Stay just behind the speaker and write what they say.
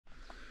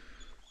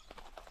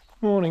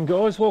Morning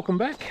guys, welcome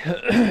back.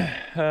 Yeah,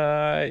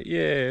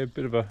 a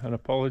bit of an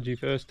apology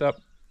first up,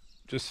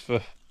 just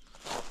for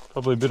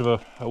probably a bit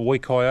of a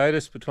week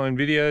hiatus between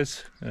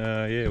videos.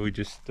 Yeah, we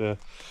just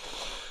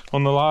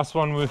on the last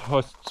one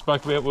I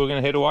spoke about we were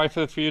going to head away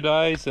for a few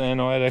days,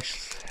 and I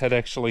had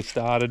actually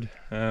started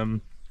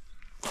on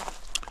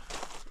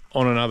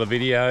another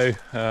video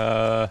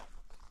the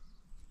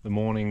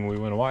morning we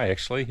went away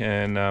actually,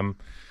 and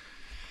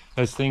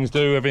as things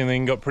do,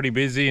 everything got pretty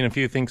busy and a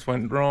few things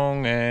went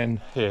wrong,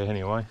 and yeah,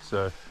 anyway,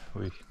 so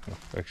we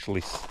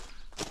actually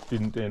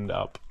didn't end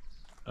up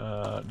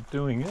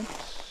doing it.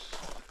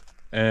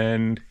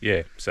 And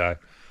yeah, so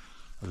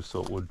I just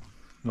thought we'd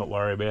not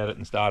worry about it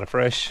and start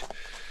afresh.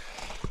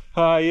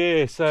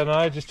 Yeah, so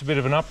no, just a bit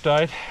of an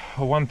update.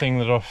 One thing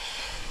that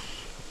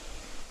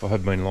I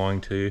have been lying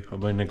to you, I've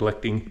been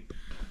neglecting.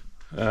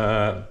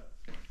 Yeah,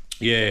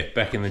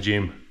 back in the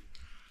gym.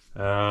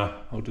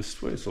 I'll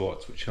just, where's the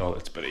light switch? Oh,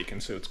 that's better, you can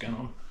see what's going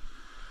on.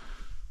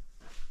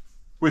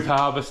 With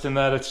harvest and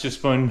that, it's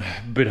just been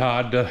a bit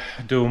hard to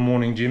do a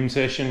morning gym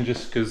session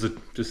just because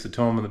the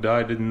time of the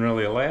day didn't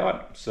really allow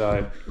it.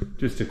 So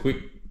just a quick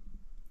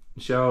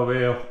show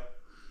of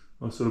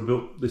I sort of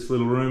built this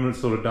little room, and it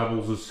sort of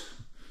doubles as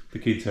the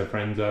kids have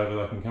friends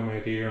over, they can come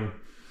out here and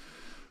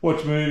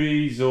watch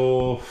movies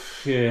or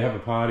yeah, have a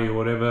party or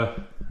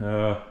whatever.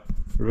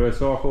 Reverse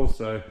cycle,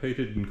 so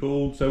heated and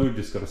cooled. So we've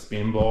just got a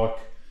spin bike.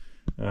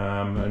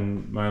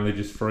 And mainly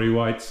just free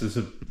weights. There's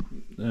a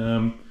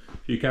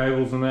few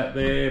cables and that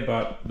there,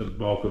 but the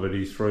bulk of it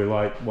is free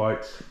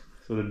weights,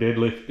 sort of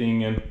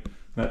deadlifting and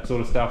that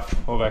sort of stuff.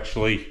 I'm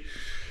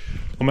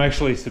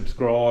actually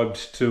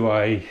subscribed to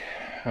a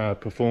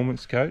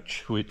performance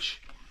coach,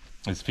 which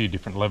there's a few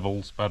different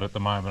levels, but at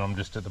the moment I'm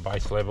just at the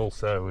base level,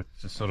 so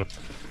it's just sort of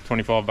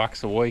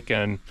 $25 a week,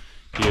 and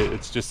yeah,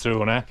 it's just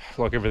through an app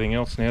like everything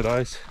else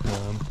nowadays.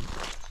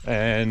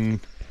 And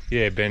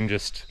yeah, Ben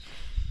just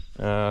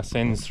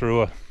sends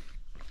through a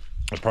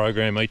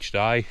program each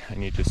day,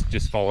 and you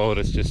just follow it.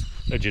 It's just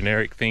a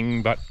generic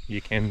thing, but you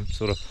can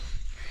sort of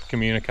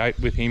communicate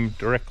with him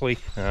directly.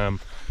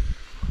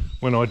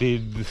 When I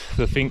did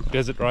the Think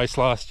Desert Race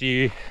last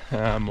year,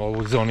 I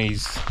was on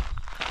his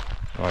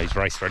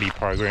race ready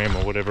program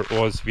or whatever it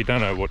was. If you don't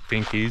know what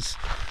Think is,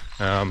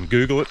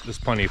 Google it. There's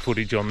plenty of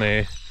footage on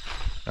there.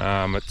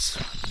 It's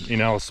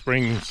in Alice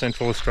Springs,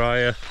 Central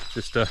Australia.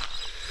 Just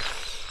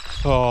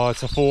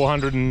it's a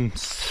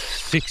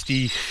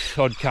 460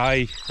 odd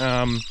K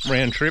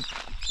round trip.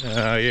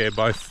 Yeah,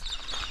 both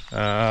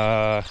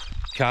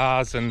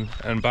cars and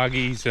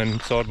buggies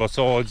and side by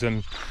sides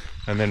and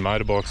then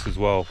motorbikes as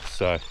well.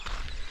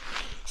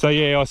 So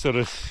yeah, I sort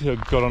of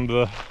got onto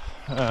the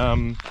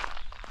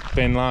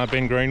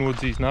Ben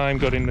Greenwood's his name,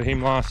 got into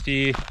him last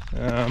year,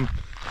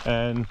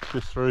 and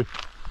just through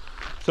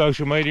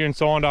social media and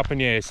signed up, and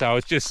yeah, so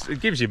it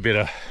gives you a bit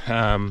of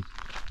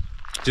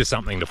just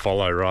something to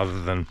follow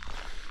rather than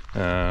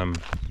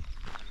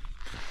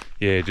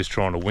yeah, just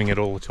trying to wing it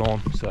all the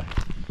time. So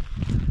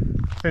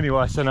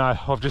anyway, so no,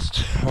 I'm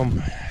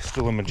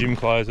still in my gym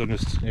clothes. I'm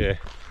just, yeah,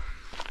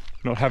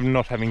 not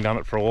having done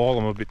it for a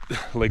while.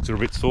 Legs are a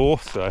bit sore.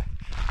 So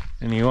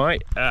anyway,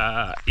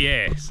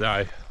 yeah,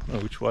 so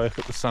which way? I've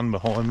got the sun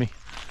behind me.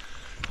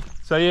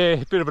 So yeah,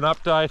 a bit of an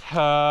update.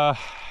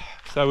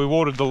 So we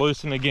watered the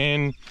lucerne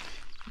again.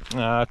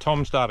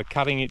 Tom started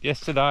cutting it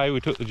yesterday.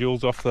 We took the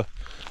jewels off the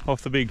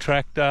big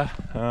tractor.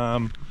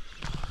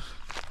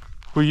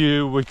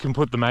 We can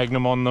put the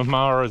Magnum on the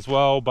mower as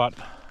well, but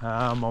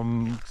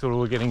I'm sort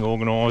of getting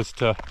organised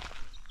to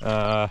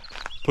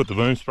put the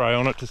boom spray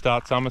on it to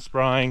start summer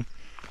spraying.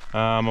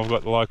 I've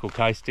got the local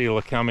case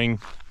dealer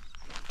coming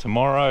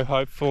tomorrow,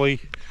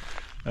 hopefully,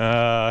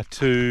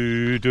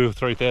 to do a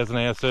 3,000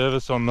 hour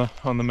service on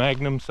the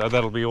Magnum. So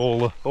that'll be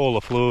all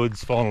the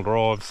fluids, final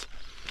drives,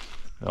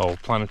 all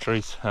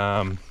planetaries,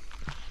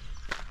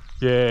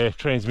 yeah,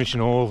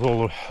 transmission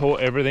oils, all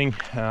everything,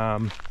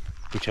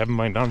 which haven't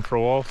been done for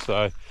a while.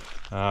 So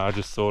I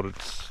just thought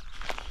it's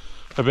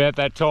about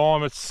that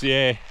time. It's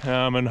yeah,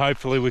 and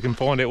hopefully we can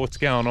find out what's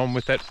going on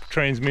with that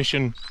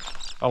transmission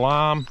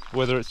alarm,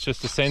 whether it's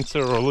just a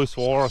sensor or a loose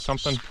wire or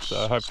something.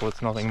 So hopefully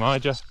it's nothing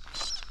major.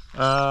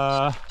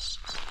 Yeah,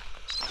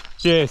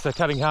 so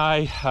cutting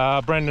hay.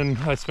 Brendan,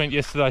 I spent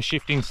yesterday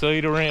shifting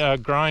seed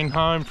around, grain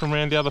home from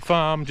around the other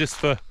farm, just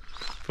for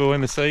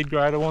when the seed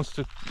grader wants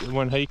to,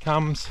 when he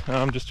comes,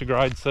 just to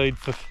grade seed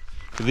for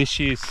this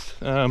year's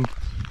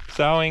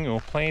sowing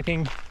or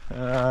planting.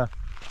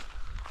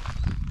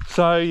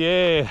 So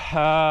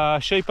yeah,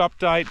 sheep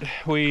update.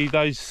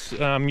 Those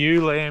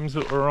ewe lambs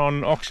that were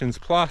on Auctions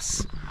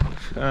Plus,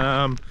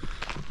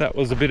 that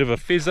was a bit of a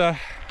fizzer.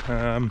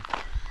 Yeah,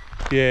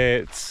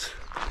 it's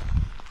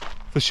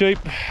the sheep,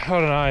 I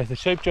don't know, the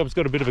sheep job's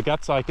got a bit of a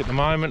guts ache at the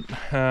moment,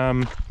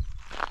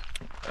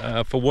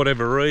 for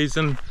whatever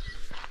reason.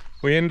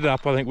 We ended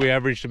up, I think we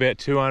averaged about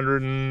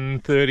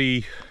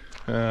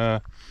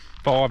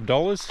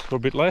 $235 or a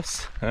bit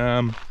less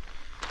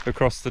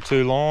across the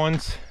two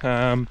lines.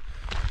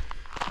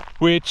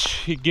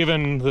 which,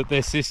 given that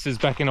they're sisters,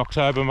 back in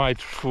October, mate,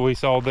 we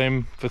sold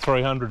them for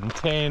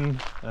 310.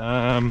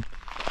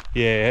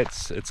 Yeah,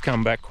 it's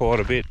come back quite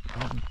a bit.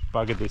 I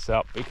buggered this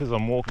up because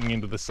I'm walking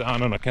into the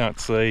sun and I can't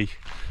see.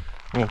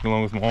 I'm walking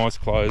along with my eyes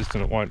closed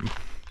and it won't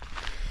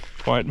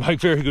make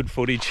very good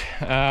footage.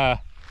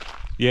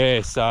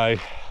 Yeah, so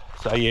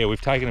yeah,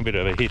 we've taken a bit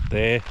of a hit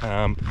there.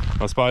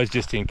 I suppose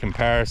just in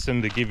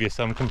comparison, to give you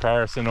some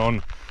comparison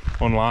on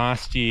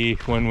last year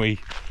when the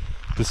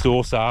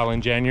store sale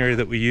in January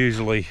that we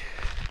usually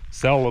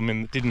sell them,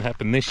 and it didn't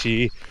happen this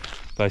year,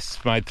 they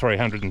made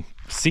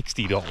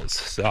 $360.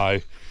 So,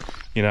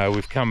 you know,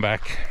 we've come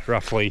back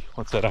roughly,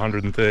 what's that,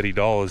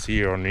 $130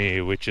 year on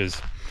year, which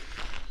is,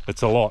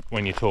 it's a lot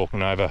when you're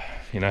talking over,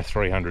 you know,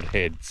 300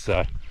 heads.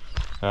 So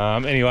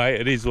anyway,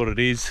 it is what it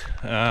is.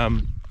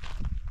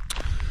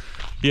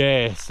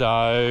 Yeah,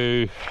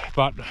 so,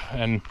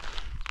 and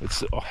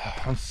it's,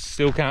 I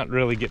still can't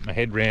really get my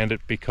head around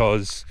it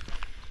because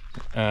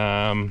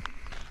they're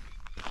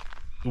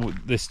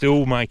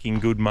still making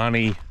good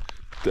money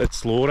at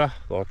slaughter.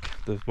 Like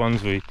the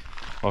ones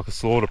like a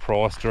slaughter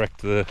price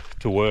direct to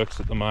works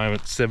at the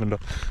moment,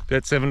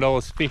 about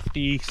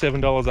 $7.50,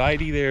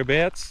 $7.80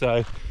 thereabouts.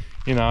 So,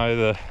 you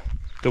know,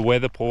 the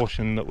weather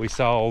portion that we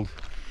sold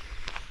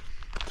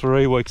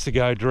 3 weeks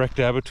ago direct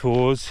to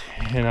abattoirs,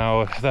 you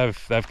know,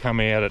 they've come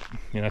out at,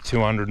 you know,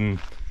 $212,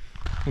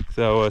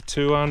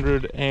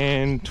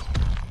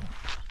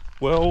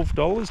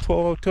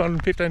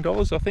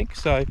 $215, I think.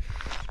 So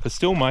they're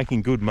still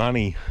making good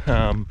money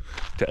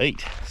to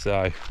eat.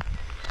 So,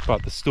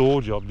 but the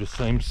store job just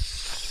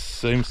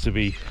seems to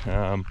be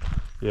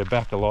yeah,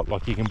 back a lot.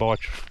 Like you can buy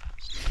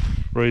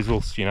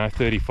reasonable, you know,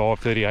 35,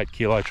 38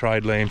 kilo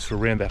trade lambs for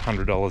around that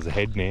 $100 a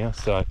head now.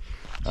 So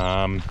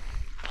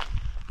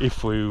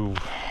if we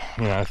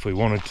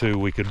wanted to,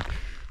 we could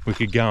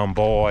go and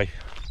buy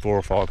 400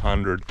 or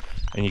 500,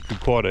 and you could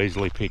quite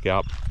easily pick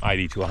up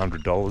 $80 to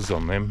 $100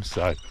 on them.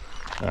 So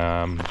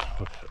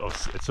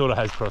it sort of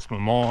has crossed my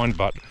mind,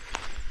 but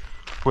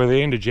we're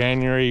the end of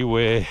January,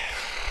 where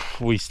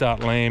we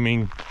start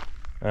lambing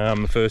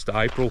the 1st of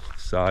April.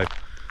 So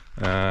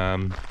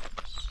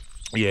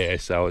yeah,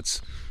 so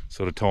it's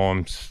sort of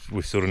times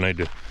we sort of need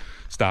to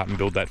start and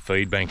build that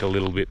feed bank a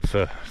little bit,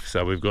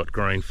 so we've got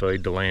green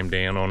feed to lamb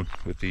down on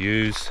with the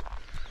ewes.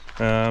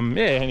 Yeah,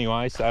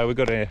 anyway, so we've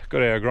got our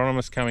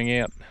agronomist coming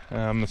out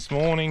this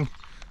morning,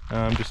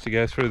 just to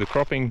go through the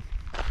cropping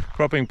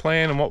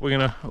plan and what we're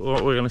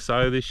gonna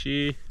sow this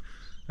year.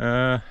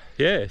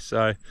 Yeah,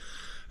 so,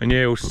 and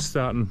yeah, we'll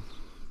start and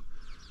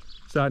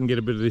get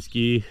a bit of this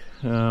gear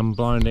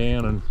blown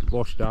down and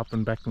washed up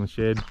and back in the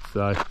shed.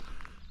 So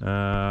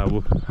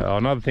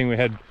another thing, we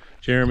had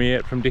Jeremy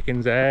out from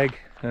Dickens Ag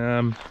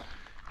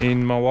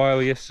in my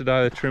whaler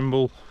yesterday, the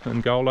Trimble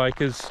and Gold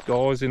Acres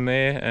guys in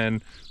there,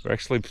 and we're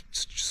actually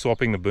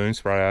swapping the boom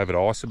spray over to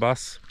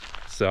Isobus.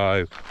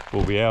 So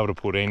we'll be able to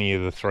put any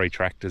of the 3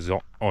 tractors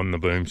on the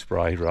boom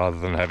spray rather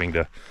than having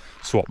to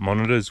swap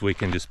monitors. We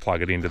can just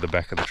plug it into the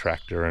back of the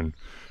tractor and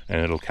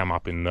it'll come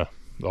up in the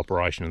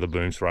operation of the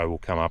boom spray, will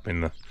come up in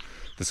the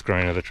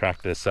screen of the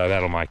tractor. So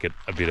that'll make it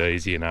a bit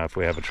easier. You know, if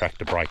we have a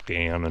tractor break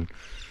down and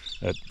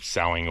at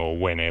sowing or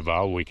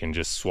whenever, we can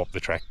just swap a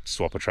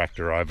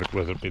tractor over,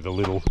 whether it be the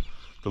little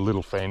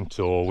Fendt,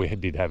 or we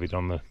did have it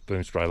on the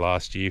boom spray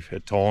last year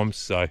at times.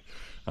 So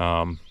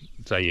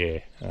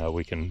yeah,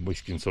 we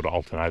can sort of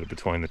alternate it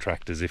between the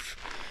tractors. If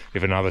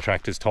another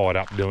tractor's tied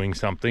up doing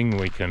something,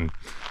 we can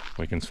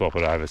swap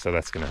it over. So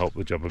that's going to help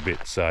the job a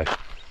bit. So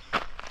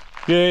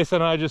yeah, so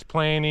no, just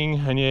planning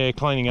and yeah,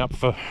 cleaning up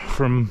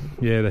from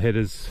the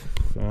headers.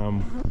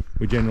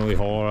 We generally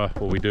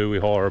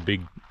hire a big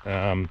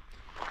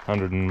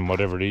 100 and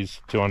whatever it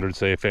is, 200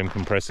 CFM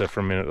compressor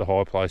from in at the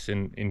high place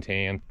in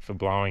town for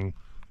blowing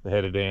the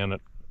header down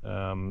at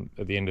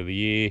the end of the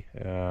year.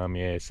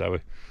 Yeah, so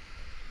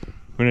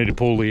we need to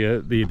pull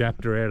the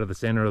adapter out of the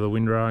center of the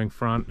windrowing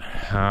front.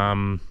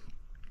 I'm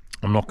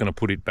not going to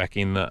put it back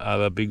in the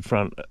other big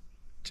front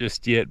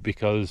just yet,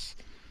 because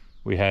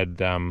we had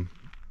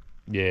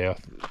yeah,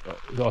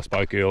 I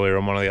spoke earlier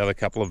on one of the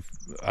couple of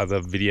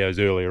other videos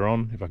earlier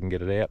on, if I can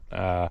get it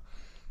out.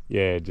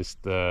 Yeah,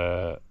 just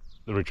the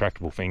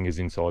retractable fingers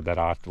inside that,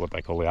 what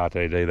they call the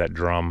RTD, that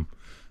drum,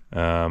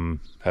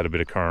 had a bit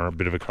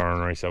of a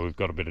coronary, so we've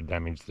got a bit of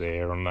damage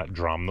there on that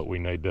drum that we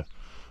need to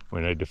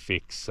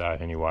fix. So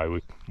anyway, I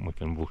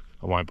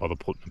won't bother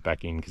putting it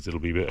back in because it'll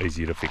be a bit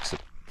easier to fix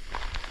it.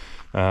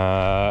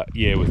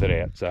 Yeah, with it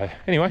out. So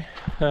anyway,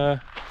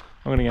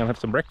 I'm going to go and have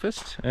some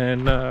breakfast,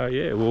 and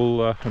yeah,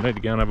 I need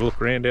to go and have a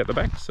look around out the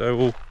back,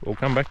 so we'll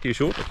come back to you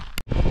shortly.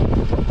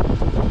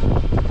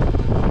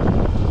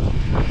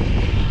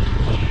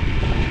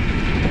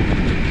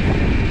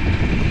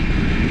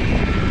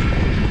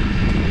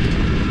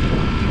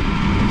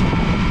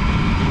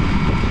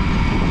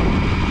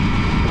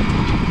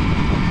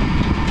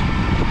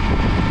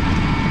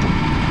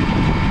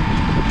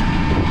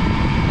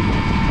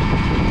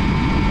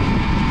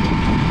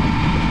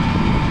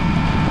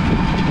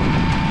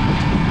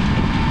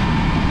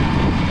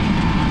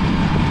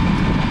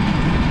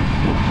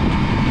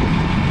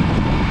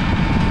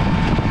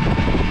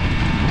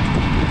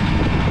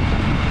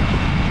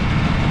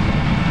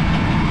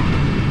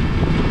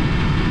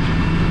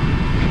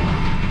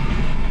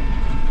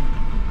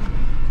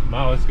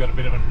 has got a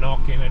bit of a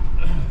knock in it.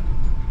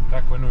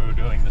 Back when we were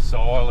doing the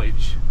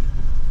silage,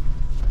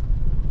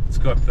 it's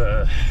got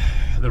the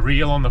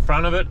reel on the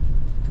front of it,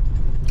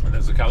 and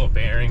there's a couple of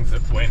bearings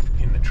that went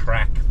in the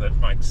track that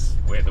makes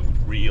where the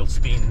reel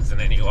spins, and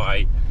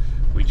anyway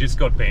we just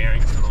got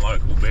bearings from the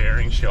local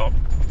bearing shop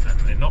and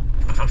they're not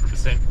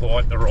 100%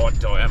 quite the right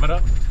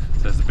diameter, so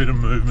there's a bit of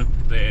movement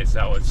there,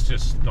 so it's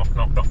just knock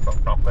knock knock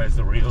knock knock as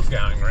the reel's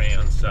going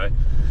around. So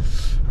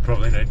we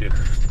probably need to,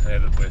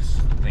 now that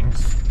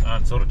things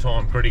aren't sort of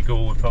time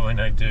critical, we probably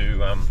need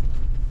to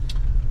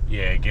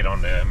yeah, get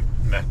on to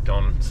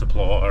Macdon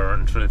supplier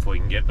and see if we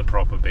can get the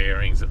proper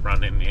bearings that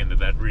run in the end of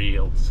that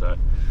reel. So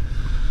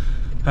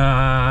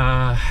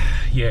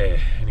yeah,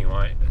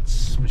 anyway,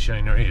 it's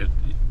machinery.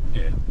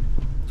 Yeah, it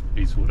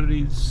is what it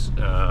is.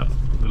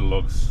 Little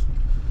Log's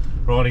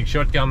riding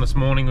shotgun this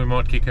morning. We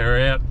might kick her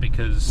out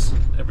because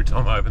every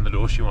time I open the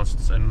door she wants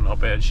to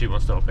hop out, she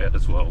wants to hop out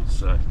as well.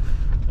 So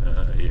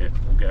yeah,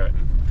 we'll go and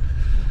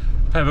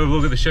have a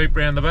look at the sheep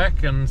round the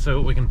back and see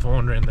what we can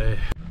find around there.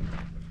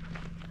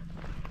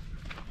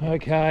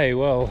 Okay,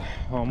 well,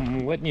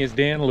 I'm letting you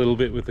down a little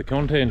bit with the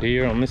content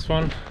here on this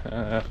one.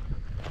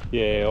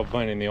 Yeah, I've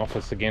been in the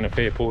office again a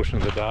fair portion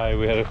of the day.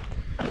 We had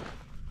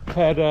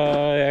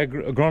our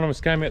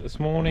agronomist came out this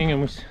morning and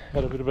we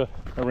had a bit of a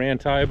round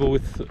table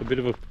with a bit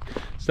of a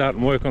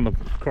starting work on the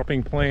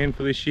cropping plan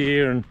for this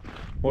year and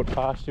what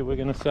pasture we're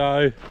going to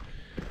sow.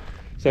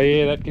 So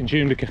yeah, that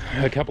consumed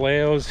a couple of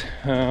hours,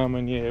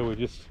 and yeah, we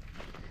just,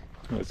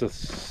 as I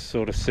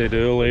sort of said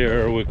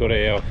earlier, we've got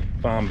our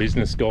farm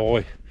business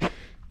guy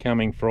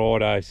coming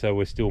Friday, so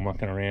we're still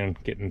mucking around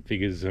getting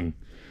figures, and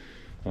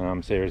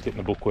Sarah's getting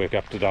the bookwork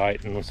up to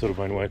date, and we've sort of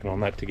been working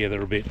on that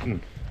together a bit, and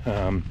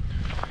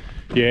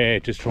yeah,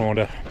 just trying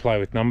to play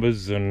with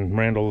numbers and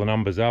round all the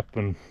numbers up.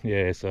 And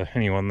yeah, so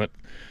anyone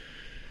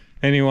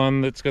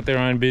that's got their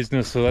own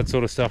business or that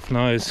sort of stuff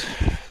knows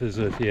there's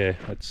a, yeah,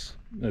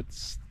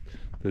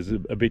 there's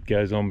a bit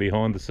goes on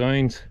behind the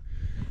scenes.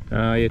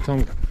 Yeah,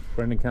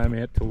 Brendan came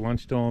out till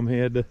lunchtime. He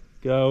had to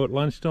go at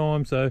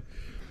lunchtime, so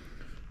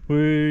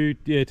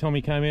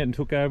Tommy came out and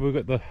took over.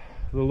 We've got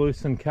the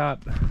loose and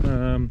cut, got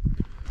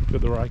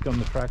the rake on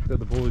the tractor.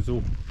 The boys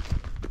will,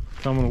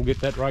 someone will get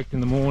that raked in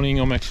the morning.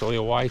 I'm actually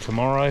away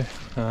tomorrow.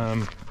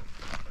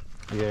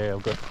 Yeah,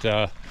 I've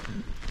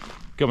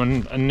got my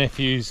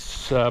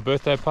nephew's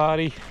birthday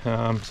party,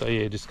 so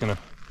yeah, just gonna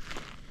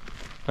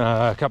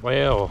a couple of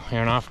hour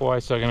and a half away,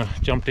 so I'm gonna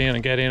jump down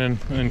and get in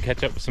and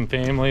catch up with some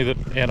family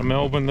that out of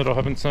Melbourne that I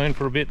haven't seen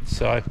for a bit.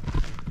 So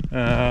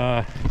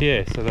yeah,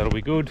 so that'll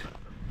be good.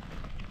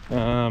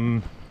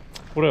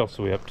 What else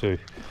are we up to?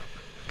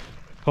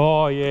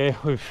 Oh yeah,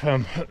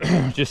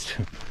 we've just,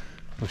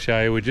 I'll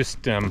show you, we're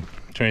just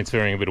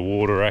transferring a bit of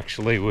water.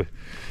 Actually, we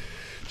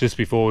just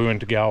before we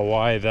went to go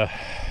away,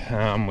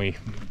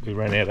 we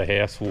ran out of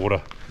house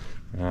water.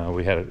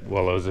 We had,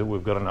 well,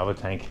 we've got another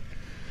tank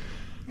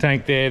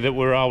there that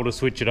we're able to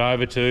switch it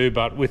over to,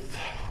 but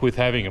with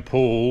having a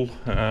pool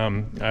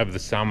over the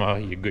summer,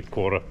 you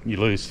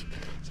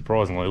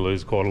surprisingly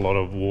lose quite a lot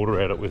of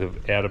water out of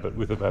it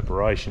with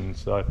evaporation.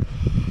 So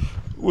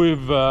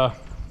we've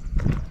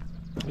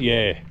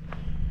yeah,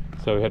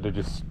 so we had to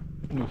just,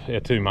 our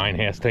two main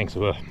house tanks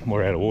were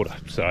out of water.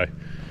 So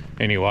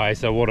anyway,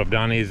 so what I've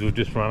done is we've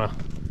just run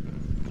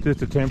a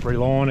temporary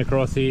line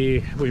across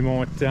here. We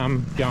might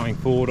going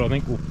forward, I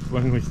think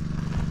when we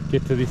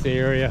get to this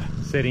area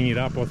setting it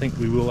up, I think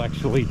we will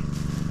actually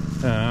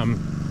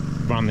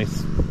run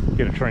this,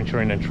 get a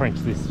trencher in and trench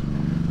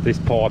this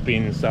pipe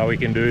in so we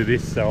can do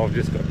this. So I've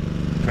just got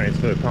a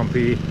transfer pump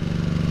here.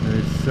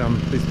 There's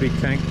this big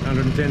tank,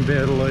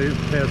 110,000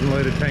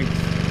 litre tanks,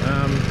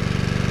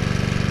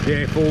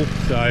 yeah, full.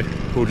 So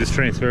we'll just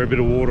transfer a bit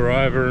of water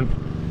over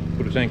and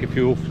put a tank of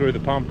fuel through the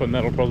pump, and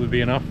that'll probably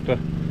be enough to,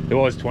 there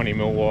was 20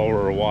 mil while we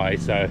were away,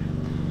 so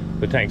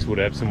the tanks would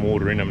have some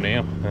water in them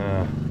now.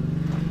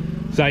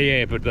 So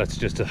yeah, but that's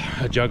just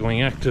a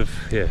juggling act of,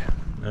 yeah,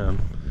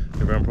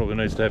 everyone probably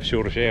needs to have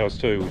shorter showers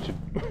too, which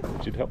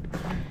should help.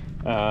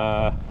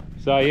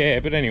 So yeah,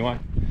 but anyway,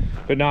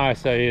 but no,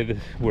 so yeah,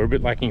 we're a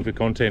bit lacking for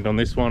content on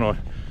this one. I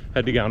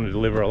had to go and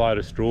deliver a load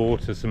of straw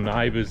to some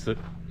neighbours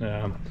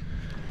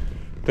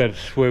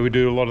that's where we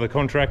do a lot of the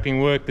contracting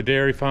work, the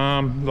dairy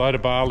farm, load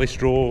of barley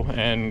straw,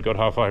 and got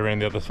halfway around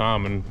the other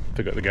farm and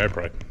forgot the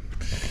GoPro.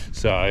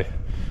 So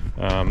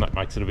that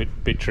makes it a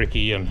bit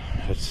tricky, and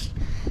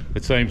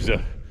it seems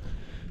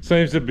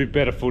to be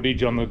better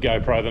footage on the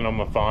GoPro than on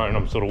my phone.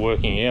 I'm sort of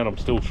working out, I'm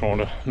still trying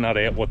to nut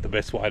out what the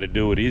best way to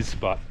do it is,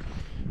 but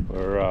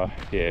we're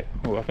yeah,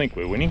 well, I think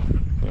we're winning.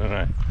 I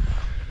don't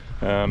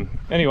know.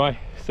 Anyway,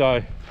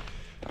 so,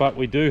 but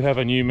we do have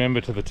a new member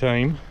to the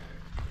team.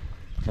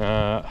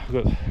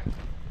 We've got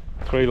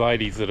 3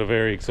 ladies that are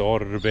very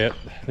excited about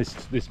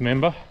this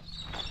member,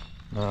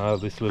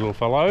 this little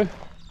fellow.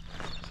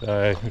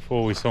 So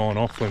before we sign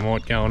off, we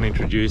might go and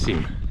introduce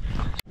him.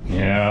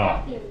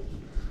 Yeah.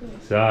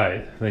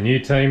 So the new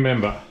team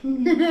member,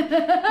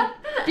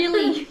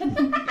 Billy.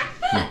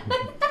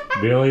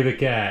 Billy the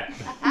cat,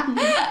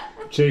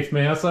 Chief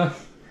Mouser.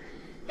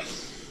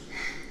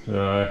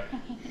 So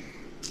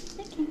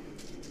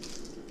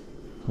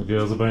The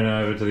girls have been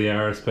over to the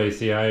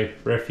RSPCA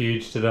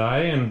refuge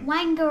today and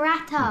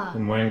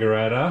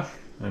Wangaratta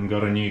and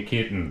got a new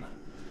kitten.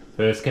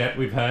 First cat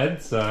we've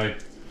had, so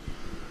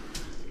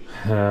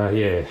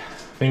yeah,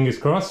 fingers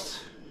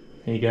crossed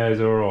he goes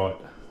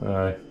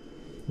alright.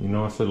 You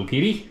nice little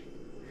kitty.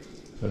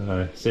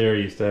 Sarah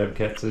used to have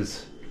cats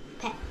as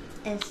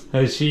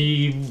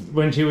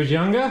when she was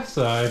younger,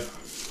 so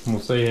we'll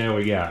see how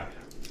we go.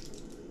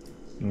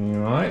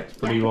 Anyway, it's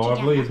pretty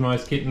lively as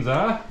most kittens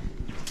are.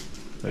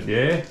 But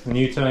yeah,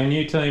 new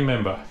team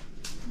member.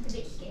 I'm a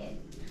bit scared.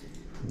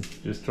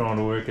 Just trying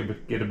to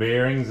get her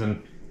bearings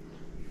and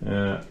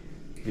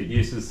get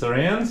used to the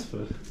surrounds,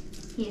 but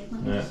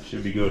Yeah,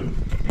 should be good.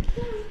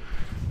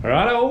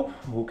 Alright,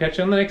 we'll catch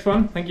you on the next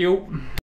one. Thank you.